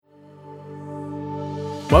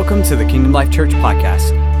Welcome to the Kingdom Life Church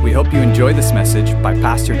podcast. We hope you enjoy this message by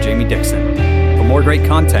Pastor Jamie Dixon. For more great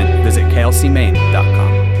content, visit klcmaine.com.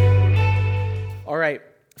 All right,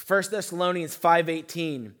 1 Thessalonians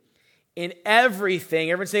 5:18. In everything,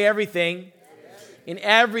 everyone say everything. In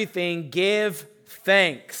everything, give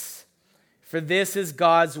thanks, for this is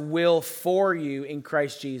God's will for you in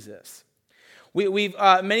Christ Jesus.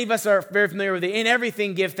 Many of us are very familiar with it. In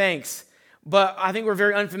everything, give thanks. But I think we're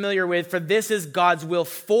very unfamiliar with, for this is God's will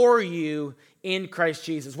for you in Christ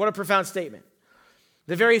Jesus. What a profound statement.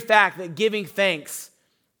 The very fact that giving thanks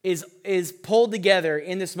is pulled together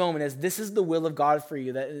in this moment as this is the will of God for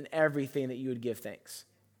you, that in everything that you would give thanks.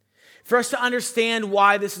 For us to understand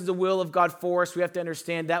why this is the will of God for us, we have to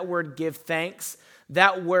understand that word give thanks.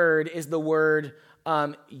 That word is the word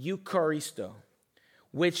Eucharisto,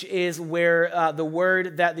 which is where the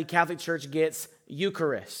word that the Catholic Church gets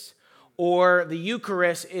Eucharist. Or the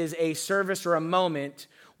Eucharist is a service or a moment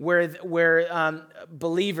where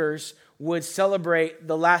believers would celebrate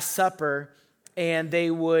the Last Supper and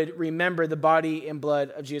they would remember the body and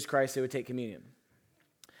blood of Jesus Christ. They would take communion.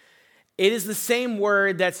 It is the same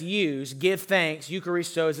word that's used, give thanks,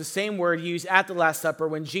 Eucharisto, is the same word used at the Last Supper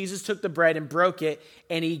when Jesus took the bread and broke it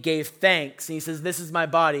and he gave thanks. And he says, this is my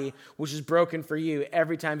body, which is broken for you.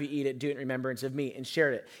 Every time you eat it, do it in remembrance of me, and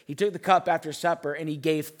shared it. He took the cup after supper and he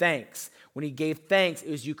gave thanks. When he gave thanks,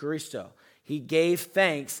 it was Eucharisto. He gave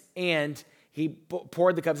thanks and he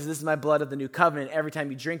poured the cup and says, this is my blood of the new covenant. Every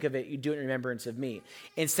time you drink of it, you do it in remembrance of me.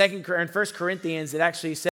 In 1 Corinthians, it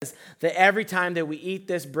actually says that every time that we eat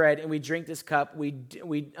this bread and we drink this cup, we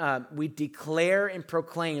declare and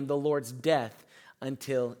proclaim the Lord's death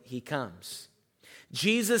until he comes.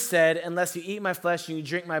 Jesus said, unless you eat my flesh and you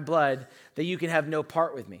drink my blood, that you can have no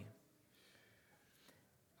part with me.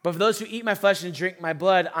 But for those who eat my flesh and drink my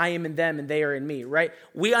blood, I am in them and they are in me, right?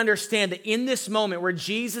 We understand that in this moment where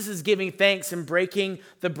Jesus is giving thanks and breaking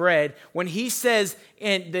the bread, when he says,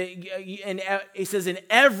 he says in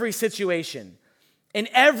every situation, in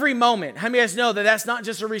every moment, how many of you guys know that that's not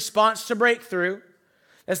just a response to breakthrough?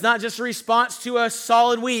 That's not just a response to a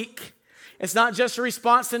solid week. It's not just a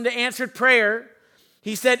response to answered prayer.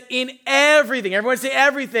 He said in everything, everyone say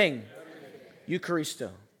everything. Eucharisto.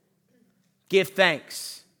 Give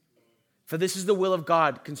thanks. For this is the will of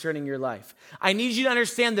God concerning your life. I need you to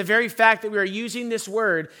understand the very fact that we are using this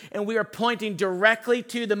word and we are pointing directly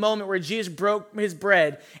to the moment where Jesus broke his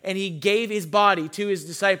bread and he gave his body to his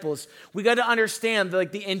disciples. We got to understand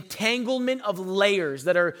the entanglement of layers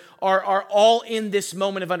that are all in this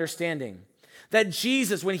moment of understanding. That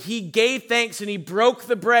Jesus, when he gave thanks and he broke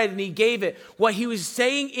the bread and he gave it, what he was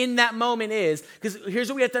saying in that moment is, because here's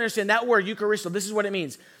what we have to understand, that word Eucharisto, this is what it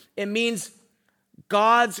means. It means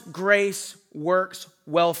God's grace works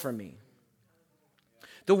well for me.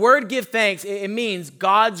 The word give thanks, it means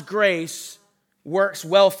God's grace works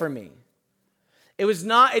well for me. It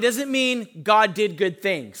doesn't mean God did good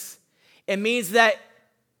things. It means that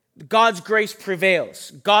God's grace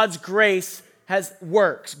prevails. God's grace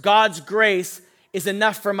works. God's grace is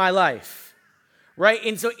enough for my life. Right?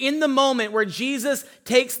 And so in the moment where Jesus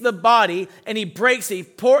takes the body and he breaks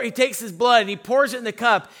it, he takes his blood and he pours it in the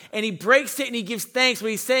cup and he breaks it and he gives thanks,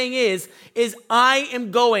 what he's saying is I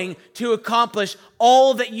am going to accomplish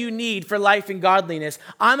all that you need for life and godliness.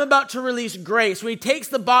 I'm about to release grace. When he takes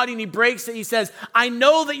the body and he breaks it, he says, I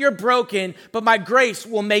know that you're broken, but my grace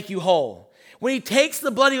will make you whole. When he takes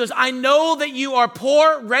the blood, he goes, I know that you are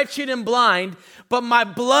poor, wretched, and blind, but my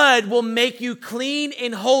blood will make you clean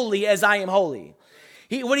and holy as I am holy.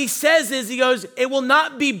 What he says is, he goes, it will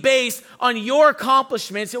not be based on your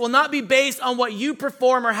accomplishments. It will not be based on what you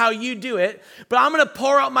perform or how you do it. But I'm going to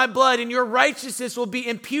pour out my blood and your righteousness will be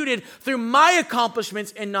imputed through my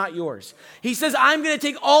accomplishments and not yours. He says, I'm going to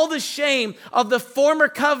take all the shame of the former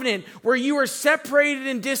covenant where you were separated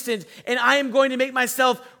and distant, and I am going to make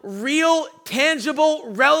myself real,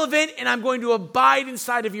 tangible, relevant, and I'm going to abide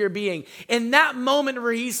inside of your being. In that moment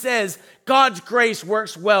where he says, God's grace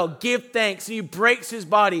works well, give thanks, and he breaks his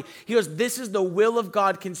body, he goes, this is the will of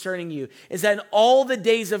God concerning you, is that in all the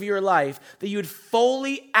days of your life, that you would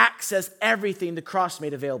fully access everything the cross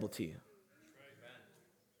made available to you.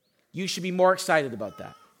 You should be more excited about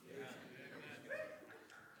that.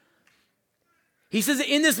 He says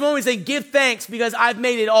in this moment, he's saying, give thanks because I've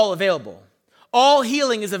made it all available. All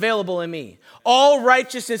healing is available in me. All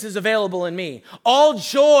righteousness is available in me. All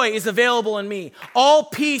joy is available in me. All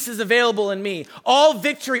peace is available in me. All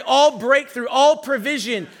victory, all breakthrough, all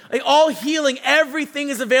provision, all healing, everything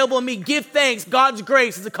is available in me. Give thanks. God's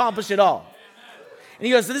grace has accomplished it all. And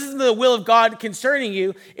he goes, so this is the will of God concerning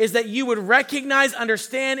you, is that you would recognize,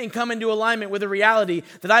 understand, and come into alignment with the reality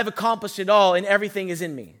that I've accomplished it all and everything is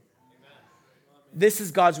in me. Amen. This is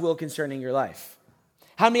God's will concerning your life.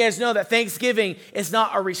 How many of you guys know that Thanksgiving is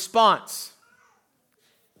not a response?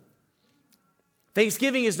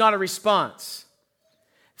 Thanksgiving is not a response.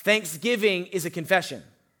 Thanksgiving is a confession.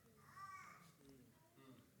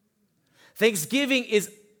 Thanksgiving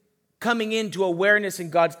is coming into awareness in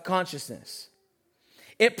God's consciousness.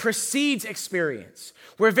 It precedes experience.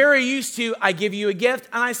 We're very used to, I give you a gift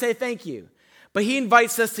and I say thank you. But he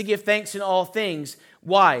invites us to give thanks in all things.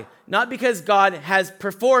 Why? Not because God has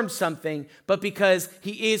performed something, but because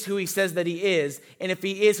he is who he says that he is. And if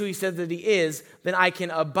he is who he says that he is, then I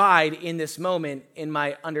can abide in this moment in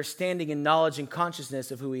my understanding and knowledge and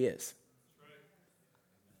consciousness of who he is.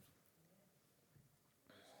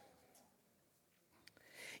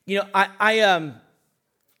 You know,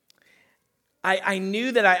 I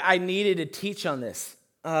knew that I needed to teach on this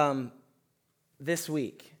this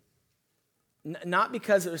week. Not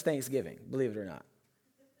because it was Thanksgiving, believe it or not.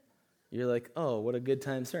 You're like, oh, what a good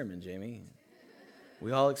time sermon, Jamie.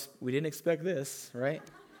 We didn't expect this, right?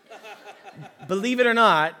 Believe it or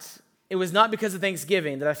not, it was not because of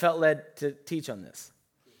Thanksgiving that I felt led to teach on this.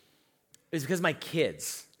 It was because of my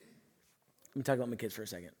kids. Let me talk about my kids for a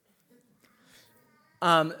second.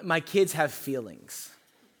 My kids have feelings.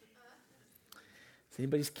 Does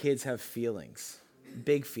anybody's kids have feelings?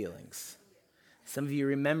 Big feelings. Some of you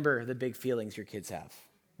remember the big feelings your kids have,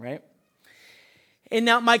 right? And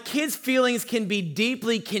now my kids' feelings can be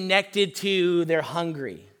deeply connected to they're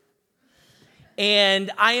hungry.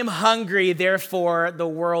 And I am hungry, therefore the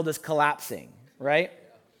world is collapsing, right?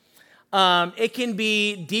 It can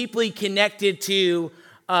be deeply connected to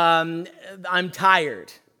I'm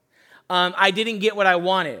tired. I didn't get what I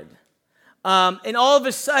wanted. And all of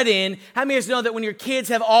a sudden, how many of us know that when your kids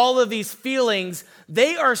have all of these feelings,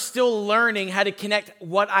 they are still learning how to connect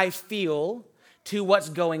what I feel to what's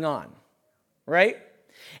going on, right?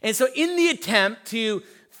 And so in the attempt to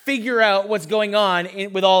figure out what's going on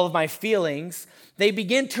with all of my feelings, they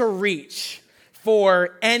begin to reach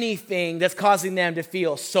for anything that's causing them to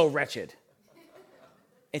feel so wretched.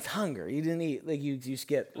 It's hunger. You didn't eat, like you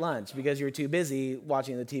skipped lunch because you were too busy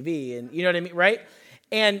watching the TV, and you know what I mean, right?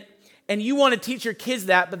 And you want to teach your kids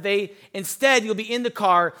that, but instead you'll be in the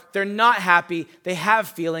car, they're not happy, they have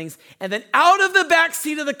feelings, and then out of the back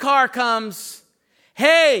seat of the car comes,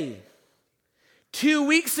 hey, 2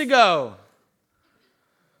 weeks ago,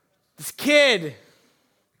 this kid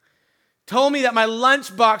told me that my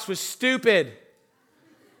lunchbox was stupid,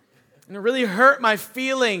 and it really hurt my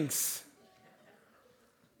feelings.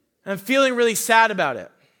 I'm feeling really sad about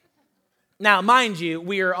it. Now, mind you,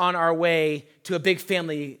 we are on our way to a big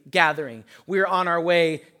family gathering. We are on our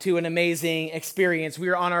way to an amazing experience. We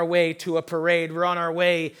are on our way to a parade. We're on our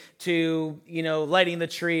way to, lighting the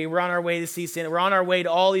tree. We're on our way to see Santa. We're on our way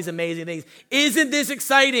to all these amazing things. Isn't this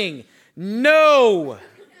exciting? No.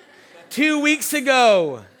 2 weeks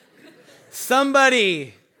ago,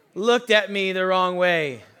 somebody looked at me the wrong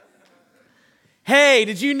way. Hey,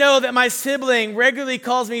 did you know that my sibling regularly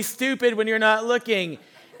calls me stupid when you're not looking?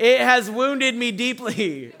 It has wounded me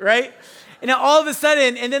deeply, right? And now all of a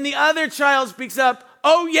sudden, and then the other child speaks up,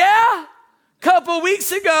 oh yeah? Couple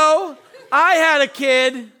weeks ago, I had a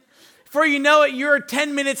kid. Before you know it, you're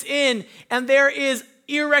 10 minutes in, and there is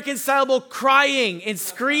irreconcilable crying and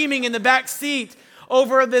screaming in the back seat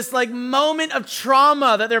over this moment of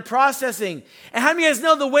trauma that they're processing. And how many of you guys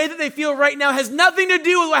know the way that they feel right now has nothing to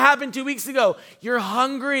do with what happened 2 weeks ago? You're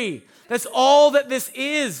hungry. That's all that this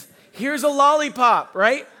is. Here's a lollipop,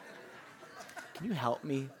 right? Can you help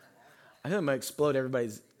me? I think I'm going to explode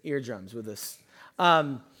everybody's eardrums with this. How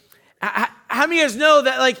many of you guys know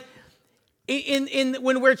that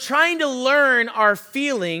when we're trying to learn our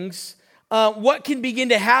feelings, what can begin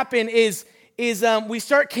to happen is we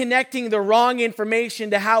start connecting the wrong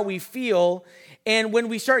information to how we feel. And when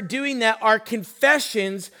we start doing that, our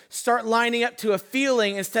confessions start lining up to a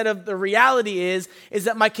feeling instead of the reality is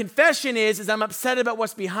that my confession is I'm upset about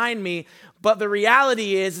what's behind me, but the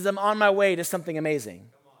reality is I'm on my way to something amazing.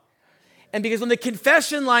 And because when the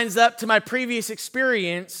confession lines up to my previous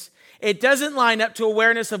experience, it doesn't line up to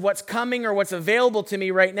awareness of what's coming or what's available to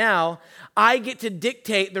me right now. I get to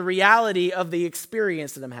dictate the reality of the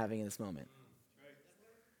experience that I'm having in this moment.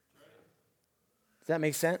 Does that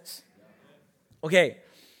make sense? Okay.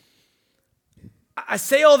 I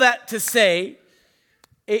say all that to say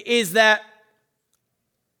is that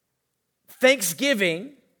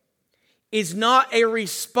Thanksgiving is not a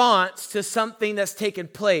response to something that's taken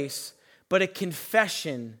place, but a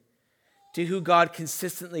confession to who God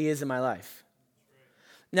consistently is in my life.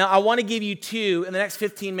 Now, I want to give you two, in the next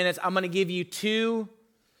 15 minutes, I'm going to give you two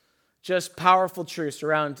just powerful truths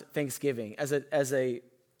around Thanksgiving as a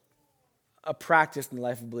practice in the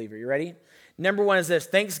life of a believer. You ready? Number one is this: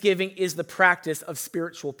 Thanksgiving is the practice of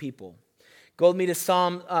spiritual people. Go with me to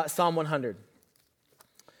Psalm 100.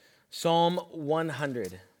 Psalm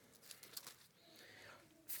 100.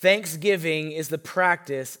 Thanksgiving is the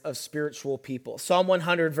practice of spiritual people. Psalm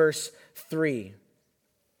 100, verse 3.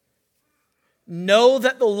 Know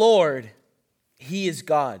that the Lord, He is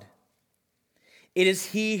God. It is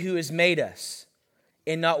He who has made us,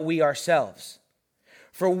 and not we ourselves.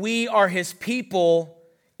 For we are His people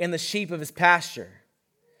and the sheep of His pasture.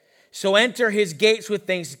 So enter His gates with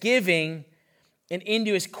thanksgiving and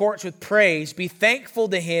into His courts with praise. Be thankful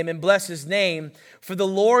to Him and bless His name. For the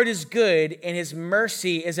Lord is good, and His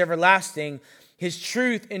mercy is everlasting. His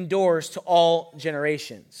truth endures to all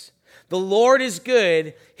generations. The Lord is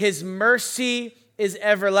good. His mercy is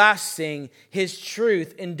everlasting. His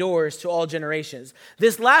truth endures to all generations.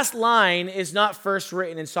 This last line is not first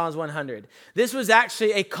written in Psalms 100. This was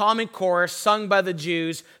actually a common chorus sung by the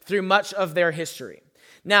Jews through much of their history.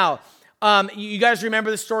 Now, you guys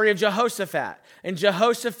remember the story of Jehoshaphat. And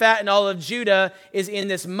Jehoshaphat and all of Judah is in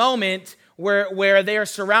this moment where they are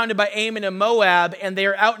surrounded by Ammon and Moab, and they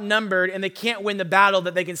are outnumbered, and they can't win the battle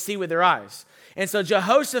that they can see with their eyes. And so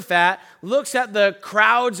Jehoshaphat looks at the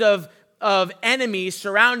crowds of enemies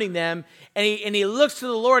surrounding them, and he looks to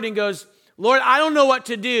the Lord and goes, Lord, I don't know what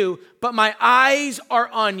to do, but my eyes are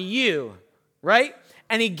on you, right?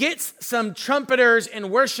 And he gets some trumpeters and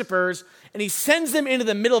worshipers, and he sends them into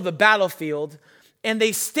the middle of the battlefield, and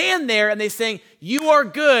they stand there and they say, you are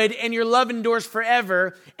good and your love endures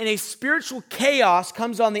forever. And a spiritual chaos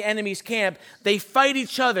comes on the enemy's camp. They fight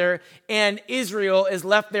each other, and Israel is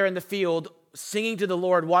left there in the field singing to the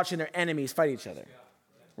Lord, watching their enemies fight each other,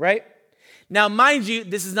 right? Now, mind you,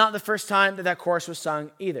 this is not the first time that chorus was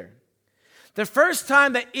sung either. The first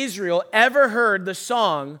time that Israel ever heard the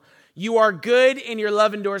song, you are good and your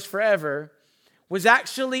love endures forever, was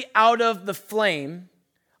actually out of the flame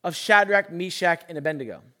of Shadrach, Meshach, and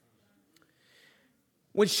Abednego.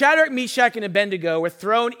 When Shadrach, Meshach, and Abednego were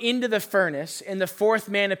thrown into the furnace, and the fourth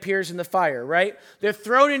man appears in the fire, right? They're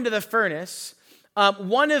thrown into the furnace.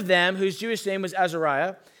 One of them, whose Jewish name was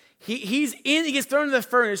Azariah, he gets thrown into the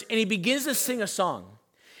furnace, and he begins to sing a song.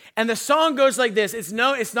 And the song goes like this. It's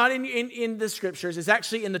not in the scriptures. It's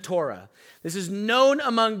actually in the Torah. This is known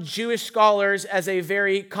among Jewish scholars as a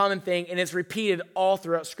very common thing, and it's repeated all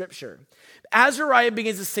throughout scripture. Azariah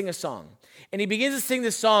begins to sing a song, and he begins to sing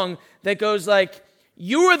this song that goes like,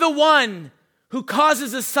 you are the one who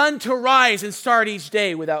causes the sun to rise and start each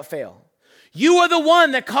day without fail. You are the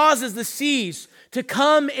one that causes the seas to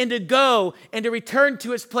come and to go and to return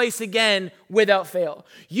to its place again without fail.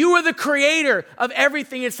 You are the creator of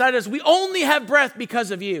everything inside us. We only have breath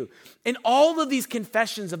because of you. And all of these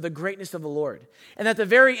confessions of the greatness of the Lord. And at the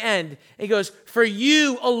very end, it goes, for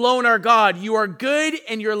you alone are God. You are good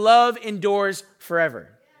and your love endures forever.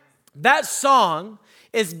 That song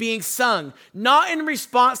is being sung, not in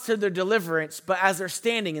response to their deliverance, but as they're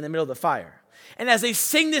standing in the middle of the fire. And as they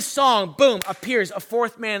sing this song, boom, appears a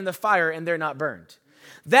fourth man in the fire, and they're not burned.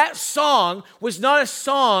 That song was not a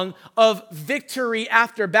song of victory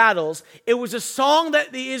after battles. It was a song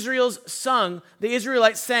that the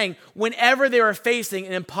Israelites sang whenever they were facing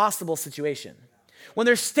an impossible situation. When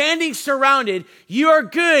they're standing surrounded, you are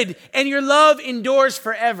good and your love endures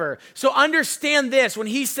forever. So understand this. When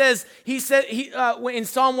he said in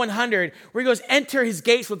Psalm 100, where he goes, enter his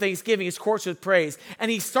gates with thanksgiving, his courts with praise. And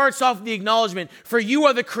he starts off with the acknowledgement, for you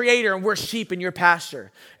are the creator and we're sheep in your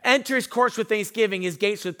pasture. Enter his courts with thanksgiving, his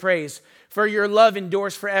gates with praise. For your love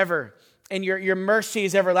endures forever. And your mercy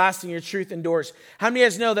is everlasting, your truth endures. How many of you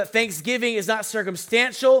guys know that Thanksgiving is not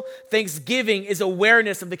circumstantial? Thanksgiving is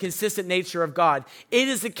awareness of the consistent nature of God. It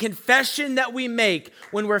is a confession that we make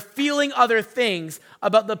when we're feeling other things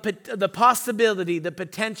about the possibility, the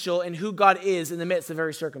potential, and who God is in the midst of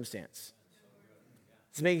every circumstance.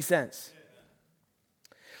 It's making sense.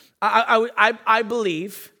 I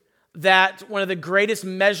believe that one of the greatest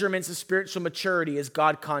measurements of spiritual maturity is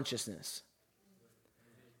God consciousness.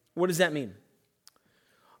 What does that mean?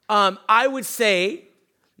 I would say,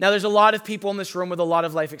 now there's a lot of people in this room with a lot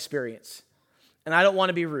of life experience, and I don't want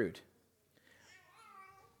to be rude.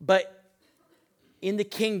 But in the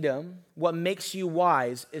kingdom, what makes you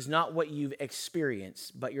wise is not what you've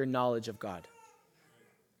experienced, but your knowledge of God.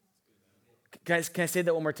 Can I say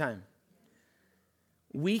that one more time?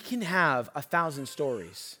 We can have 1,000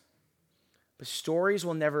 stories, but stories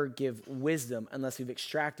will never give wisdom unless we've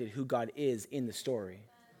extracted who God is in the story.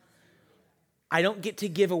 I don't get to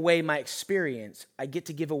give away my experience. I get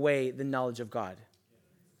to give away the knowledge of God.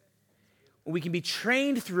 We can be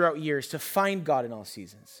trained throughout years to find God in all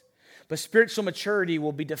seasons. But spiritual maturity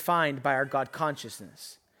will be defined by our God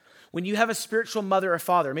consciousness. When you have a spiritual mother or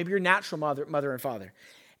father, maybe your natural mother and father,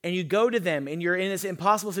 and you go to them and you're in this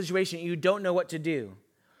impossible situation and you don't know what to do,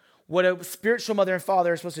 what a spiritual mother and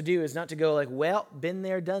father are supposed to do is not to go like, well, been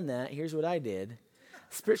there, done that, here's what I did.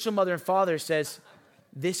 Spiritual mother and father says,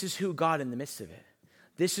 this is who God in the midst of it.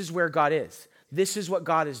 This is where God is. This is what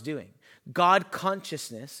God is doing. God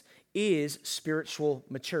consciousness is spiritual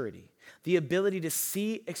maturity. The ability to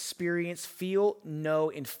see, experience, feel, know,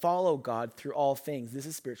 and follow God through all things. This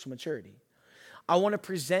is spiritual maturity. I want to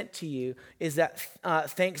present to you is that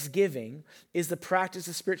thanksgiving is the practice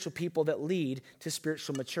of spiritual people that lead to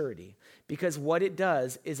spiritual maturity. Because what it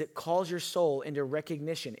does is it calls your soul into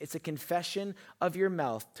recognition. It's a confession of your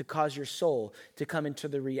mouth to cause your soul to come into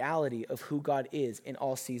the reality of who God is in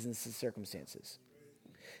all seasons and circumstances.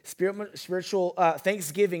 Spiritual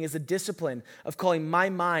thanksgiving is a discipline of calling my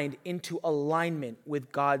mind into alignment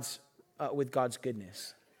with God's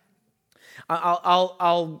goodness.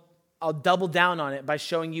 I'll double down on it by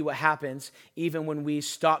showing you what happens even when we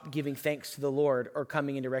stop giving thanks to the Lord or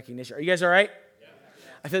coming into recognition. Are you guys all right? Yeah.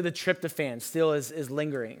 I feel the tryptophan still is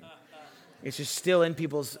lingering. It's just still in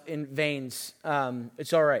people's veins.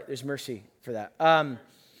 It's all right. There's mercy for that.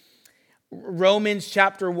 Romans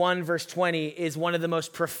chapter 1, verse 20 is one of the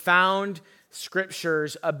most profound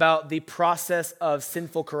scriptures about the process of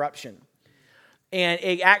sinful corruption. And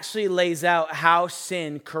it actually lays out how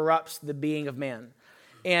sin corrupts the being of man.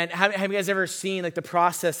 And have you guys ever seen like the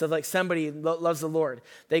process of like somebody loves the Lord?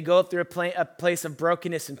 They go through a place of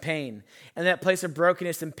brokenness and pain. And that place of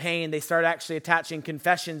brokenness and pain, they start actually attaching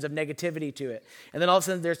confessions of negativity to it. And then all of a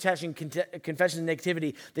sudden they're attaching confessions of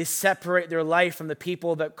negativity. They separate their life from the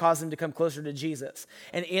people that cause them to come closer to Jesus.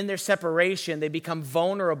 And in their separation, they become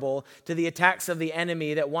vulnerable to the attacks of the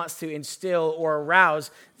enemy that wants to instill or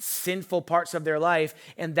arouse sinful parts of their life.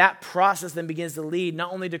 And that process then begins to lead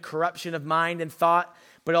not only to corruption of mind and thought,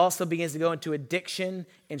 but also begins to go into addiction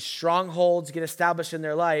and strongholds get established in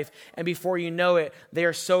their life. And before you know it, they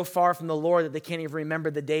are so far from the Lord that they can't even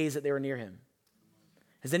remember the days that they were near him.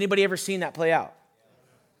 Has anybody ever seen that play out?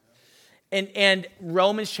 And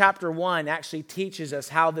Romans chapter 1 actually teaches us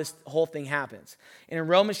how this whole thing happens. And in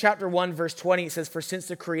Romans chapter 1, verse 20, it says, "For since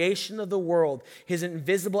the creation of the world, his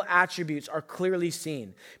invisible attributes are clearly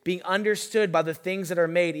seen, being understood by the things that are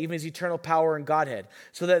made, even his eternal power and Godhead,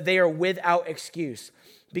 so that they are without excuse.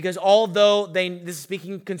 Because although this is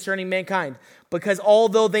speaking concerning mankind, because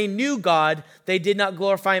although they knew God, they did not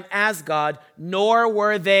glorify him as God, nor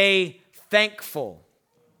were they thankful.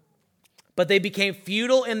 But they became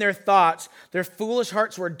futile in their thoughts. Their foolish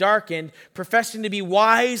hearts were darkened. Professing to be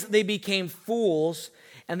wise, they became fools."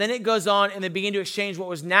 And then it goes on and they begin to exchange what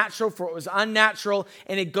was natural for what was unnatural.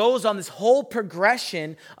 And it goes on this whole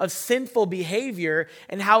progression of sinful behavior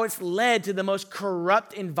and how it's led to the most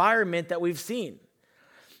corrupt environment that we've seen.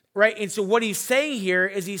 Right? And so what he's saying here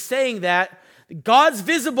is he's saying that God's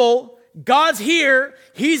visible, God's here,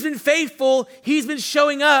 he's been faithful, he's been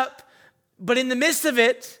showing up. But in the midst of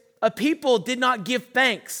it, a people did not give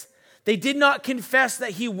thanks. They did not confess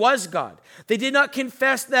that he was God. They did not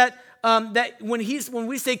confess that when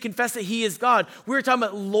we say confess that he is God, we're talking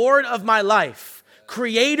about Lord of my life,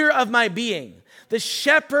 creator of my being, the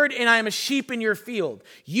shepherd, and I am a sheep in your field.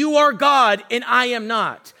 You are God and I am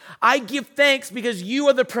not. I give thanks because you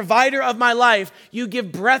are the provider of my life. You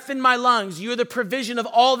give breath in my lungs. You are the provision of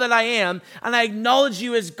all that I am. And I acknowledge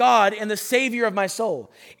you as God and the Savior of my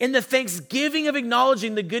soul. In the thanksgiving of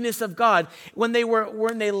acknowledging the goodness of God, when they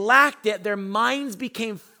lacked it, their minds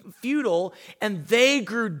became futile and they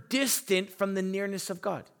grew distant from the nearness of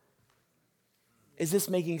God. Is this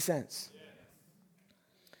making sense?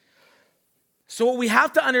 So what we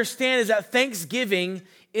have to understand is that thanksgiving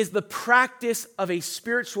is the practice of a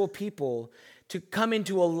spiritual people to come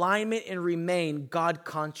into alignment and remain God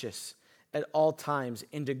conscious at all times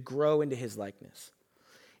and to grow into his likeness.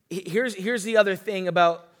 Here's the other thing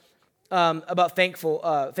about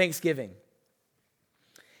Thanksgiving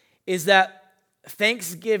is that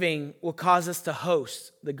Thanksgiving will cause us to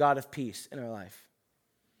host the God of peace in our life.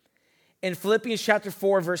 In Philippians chapter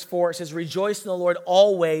 4, verse 4, it says, "Rejoice in the Lord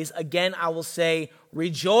always. Again, I will say,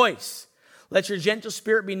 rejoice. Let your gentle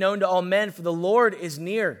spirit be known to all men, for the Lord is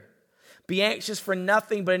near. Be anxious for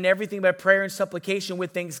nothing, but in everything by prayer and supplication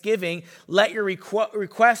with thanksgiving, let your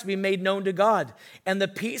requests be made known to God. And the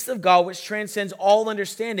peace of God, which transcends all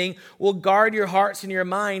understanding, will guard your hearts and your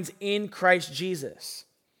minds in Christ Jesus."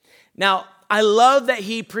 Now, I love that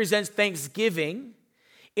he presents thanksgiving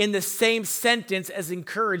in the same sentence as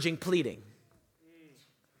encouraging pleading.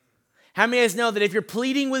 How many of you guys know that if you're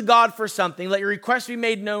pleading with God for something, let your request be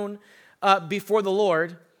made known before the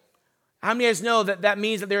Lord? How many of you guys know that that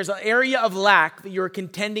means that there's an area of lack that you're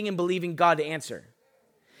contending and believing God to answer?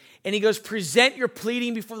 And he goes, present your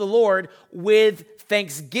pleading before the Lord with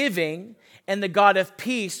thanksgiving, and the God of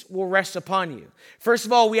peace will rest upon you. First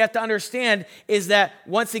of all, we have to understand is that,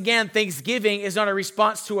 once again, thanksgiving is not a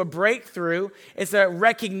response to a breakthrough. It's a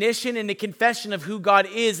recognition and a confession of who God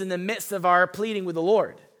is in the midst of our pleading with the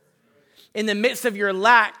Lord. In the midst of your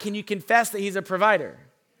lack, can you confess that he's a provider?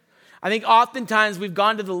 I think oftentimes we've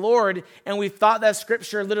gone to the Lord and we've thought that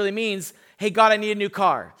scripture literally means, hey, God, I need a new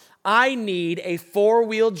car. I need a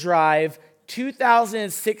 4-wheel drive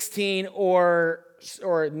 2016 or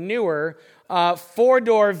newer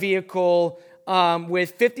 4-door vehicle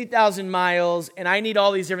with 50,000 miles, and I need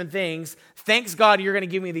all these different things. Thanks God you're going to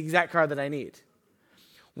give me the exact car that I need.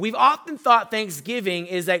 We've often thought Thanksgiving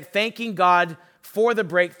is like thanking God for the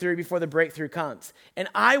breakthrough before the breakthrough comes. And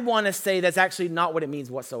I want to say that's actually not what it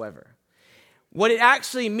means whatsoever. What it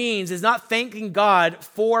actually means is not thanking God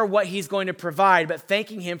for what he's going to provide, but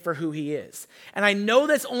thanking him for who he is. And I know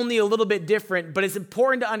that's only a little bit different, but it's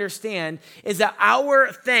important to understand is that our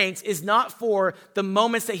thanks is not for the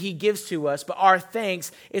moments that he gives to us, but our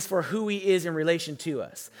thanks is for who he is in relation to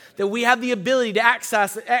us. That we have the ability to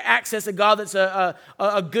access a God that's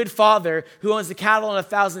a good father who owns the cattle on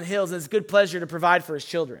 1,000 hills and has good pleasure to provide for his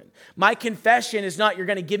children. My confession is not you're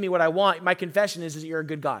going to give me what I want. My confession is that you're a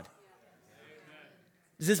good God.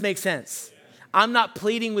 Does this make sense? I'm not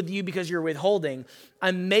pleading with you because you're withholding.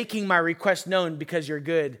 I'm making my request known because you're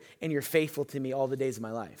good and you're faithful to me all the days of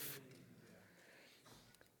my life.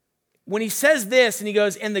 When he says this and he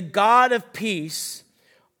goes, and the God of peace,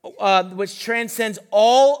 which transcends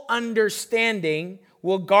all understanding,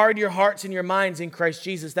 will guard your hearts and your minds in Christ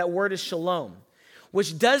Jesus. That word is shalom,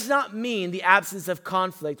 which does not mean the absence of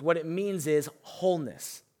conflict. What it means is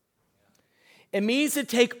wholeness. It means to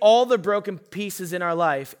take all the broken pieces in our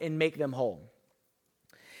life and make them whole.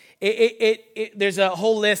 There's a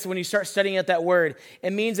whole list when you start studying out that word.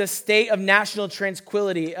 It means a state of national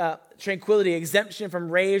tranquility, exemption from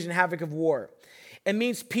rage and havoc of war. It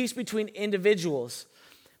means peace between individuals.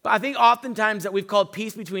 But I think oftentimes that we've called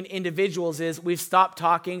peace between individuals is we've stopped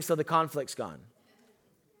talking, so the conflict's gone.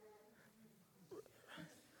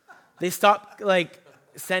 They stopped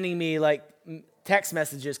sending me text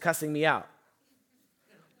messages cussing me out.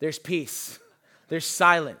 There's peace. There's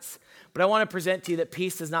silence. But I want to present to you that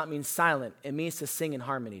peace does not mean silent. It means to sing in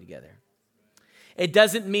harmony together. It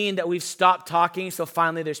doesn't mean that we've stopped talking, so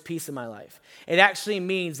finally there's peace in my life. It actually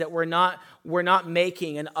means that we're not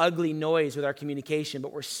making an ugly noise with our communication,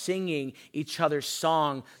 but we're singing each other's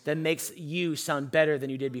song that makes you sound better than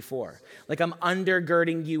you did before. Like I'm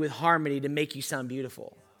undergirding you with harmony to make you sound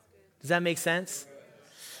beautiful. Does that make sense?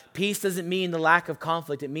 Peace doesn't mean the lack of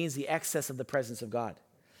conflict. It means the excess of the presence of God.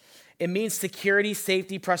 It means security,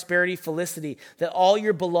 safety, prosperity, felicity, that all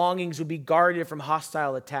your belongings will be guarded from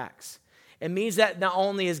hostile attacks. It means that not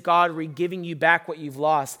only is God giving you back what you've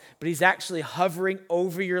lost, but he's actually hovering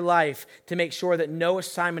over your life to make sure that no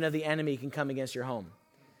assignment of the enemy can come against your home.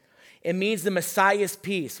 It means the Messiah's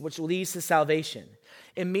peace, which leads to salvation.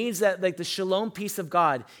 It means that the shalom peace of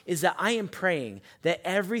God is that I am praying that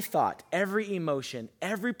every thought, every emotion,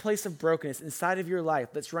 every place of brokenness inside of your life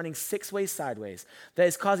that's running 6 ways sideways, that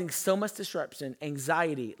is causing so much disruption,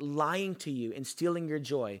 anxiety, lying to you, and stealing your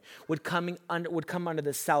joy, would come under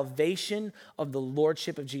the salvation of the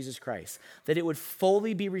Lordship of Jesus Christ. That it would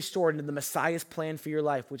fully be restored into the Messiah's plan for your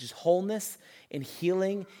life, which is wholeness and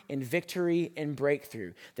healing and victory and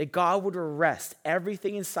breakthrough. That God would arrest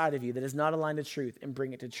everything inside of you that is not aligned to truth and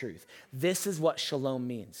bring it to truth. This is what shalom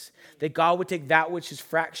means. That God would take that which is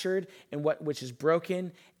fractured and which is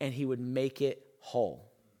broken, and he would make it whole.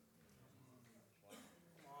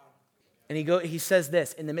 And he says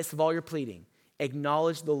this, in the midst of all your pleading,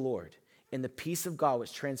 acknowledge the Lord, and the peace of God,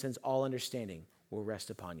 which transcends all understanding, will rest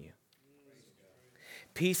upon you.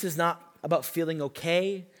 Peace is not about feeling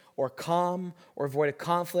okay or calm or avoid a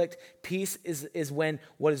conflict. Peace is when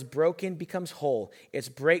what is broken becomes whole. It's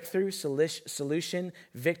breakthrough, solution,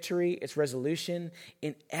 victory, it's resolution.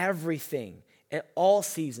 In everything, at all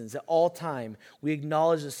seasons, at all time, we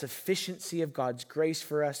acknowledge the sufficiency of God's grace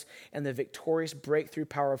for us and the victorious breakthrough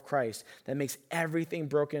power of Christ that makes everything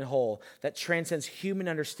broken whole, that transcends human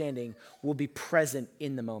understanding, will be present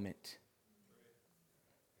in the moment.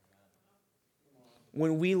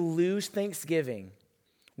 When we lose thanksgiving,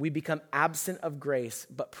 we become absent of grace,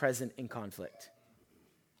 but present in conflict.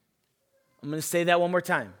 I'm going to say that one more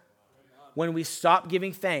time. When we stop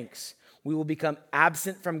giving thanks, we will become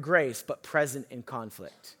absent from grace, but present in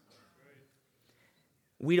conflict.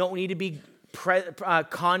 We don't need to be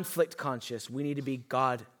conflict conscious. We need to be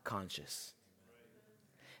God conscious.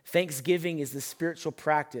 Thanksgiving is the spiritual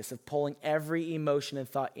practice of pulling every emotion and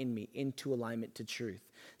thought in me into alignment to truth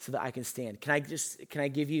so that I can stand. Can I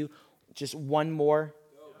give you just one more?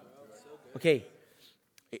 Okay.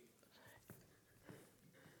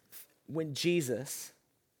 When Jesus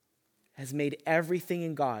has made everything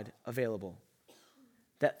in God available,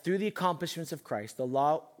 that through the accomplishments of Christ, the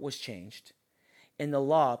law was changed, and the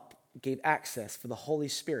law gave access for the Holy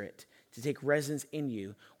Spirit to take residence in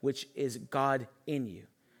you, which is God in you.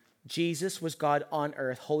 Jesus was God on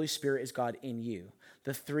earth. Holy Spirit is God in you.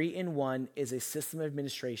 The 3-in-1 is a system of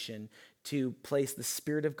administration to place the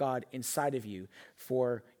Spirit of God inside of you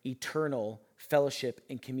for eternal fellowship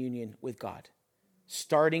and communion with God.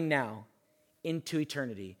 Starting now into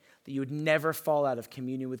eternity, that you would never fall out of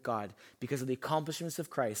communion with God because of the accomplishments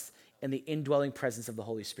of Christ and the indwelling presence of the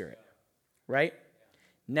Holy Spirit. Right?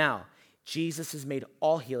 Now, Jesus has made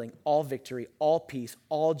all healing, all victory, all peace,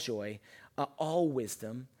 all joy, all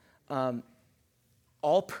wisdom,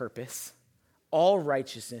 all purpose, all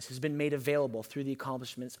righteousness has been made available through the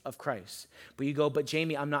accomplishments of Christ. But you go, but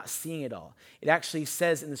Jamie, I'm not seeing it all. It actually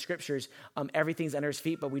says in the scriptures, everything's under his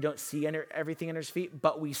feet, but we don't see everything under his feet,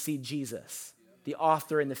 but we see Jesus, the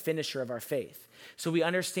author and the finisher of our faith. So we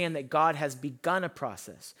understand that God has begun a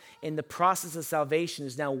process, and the process of salvation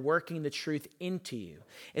is now working the truth into you.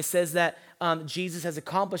 It says that Jesus has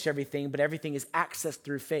accomplished everything, but everything is accessed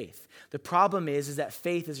through faith. The problem is that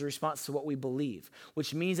faith is a response to what we believe,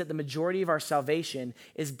 which means that the majority of our salvation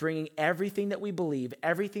is bringing everything that we believe,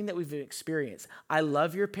 everything that we've experienced. I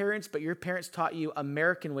love your parents, but your parents taught you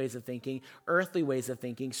American ways of thinking, earthly ways of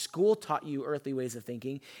thinking. School taught you earthly ways of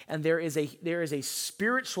thinking, and there is a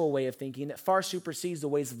spiritual way of thinking that far supersedes the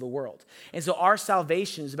ways of the world. And so our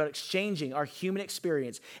salvation is about exchanging our human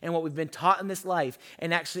experience and what we've been taught in this life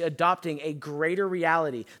and actually adopting a greater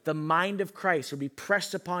reality. The mind of Christ will be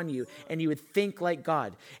pressed upon you and you would think like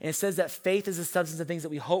God. And it says that faith is the substance of things that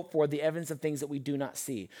we hope for, the evidence of things that we do not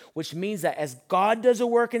see, which means that as God does a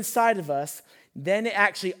work inside of us, then it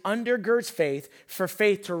actually undergirds faith for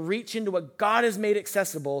faith to reach into what God has made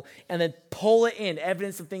accessible and then pull it in,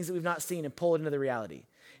 evidence of things that we've not seen, and pull it into the reality.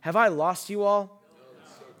 Have I lost you all?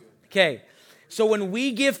 Okay, so when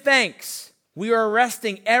we give thanks, we are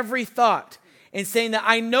arresting every thought and saying that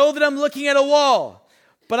I know that I'm looking at a wall,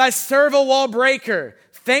 but I serve a wall breaker.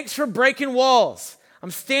 Thanks for breaking walls. I'm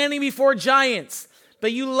standing before giants,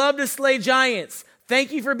 but you love to slay giants.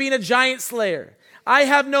 Thank you for being a giant slayer. I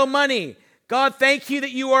have no money. God, thank you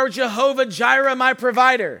that you are Jehovah Jireh, my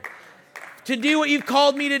provider. To do what you've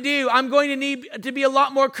called me to do, I'm going to need to be a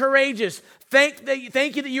lot more courageous. Thank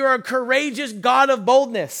you that you are a courageous God of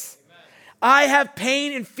boldness. I have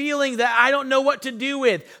pain and feelings that I don't know what to do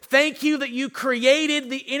with. Thank you that you created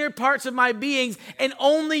the inner parts of my beings and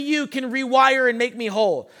only you can rewire and make me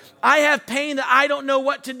whole. I have pain that I don't know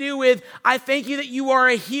what to do with. I thank you that you are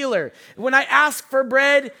a healer. When I ask for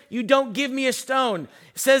bread, you don't give me a stone.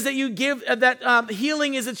 It says that you give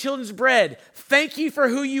healing is a children's bread. Thank you for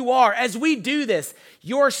who you are. As we do this,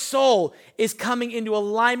 your soul is coming into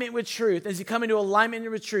alignment with truth. As you come into alignment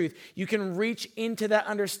with truth, you can reach into that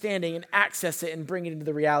understanding and access it and bring it into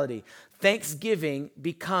the reality. Thanksgiving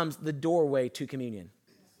becomes the doorway to communion.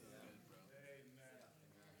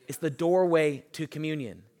 It's the doorway to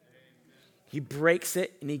communion. He breaks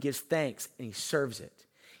it and he gives thanks and he serves it.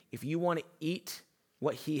 If you want to eat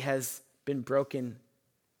what he has been broken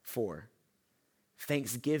for,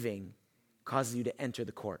 thanksgiving causes you to enter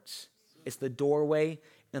the courts. It's the doorway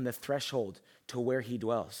and the threshold to where he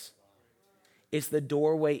dwells. It's the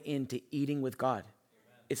doorway into eating with God.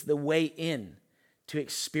 It's the way in to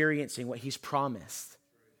experiencing what he's promised.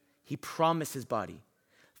 He promised his body.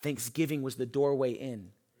 Thanksgiving was the doorway in.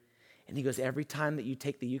 And he goes, every time that you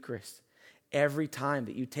take the Eucharist, every time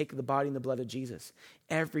that you take the body and the blood of Jesus,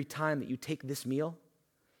 every time that you take this meal,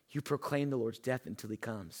 you proclaim the Lord's death until he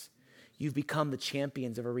comes. You've become the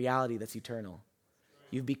champions of a reality that's eternal.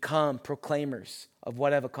 You've become proclaimers of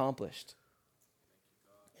what I've accomplished.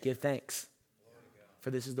 Give thanks,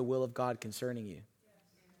 for this is the will of God concerning you.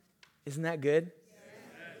 Isn't that good?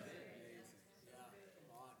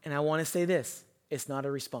 And I want to say this, it's not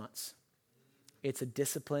a response. It's a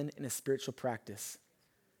discipline and a spiritual practice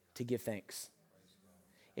to give thanks.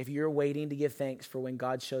 If you're waiting to give thanks for when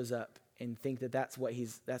God shows up and think that that's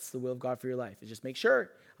the will of God for your life, is just make sure,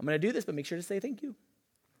 I'm going to do this, but make sure to say thank you.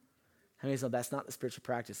 How many know that's not the spiritual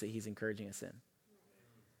practice that he's encouraging us in?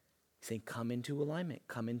 He's saying, come into alignment,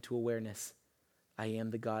 come into awareness. I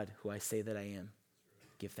am the God who I say that I am.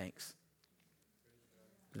 Give thanks.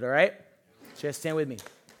 Is that all right? Just stand with me.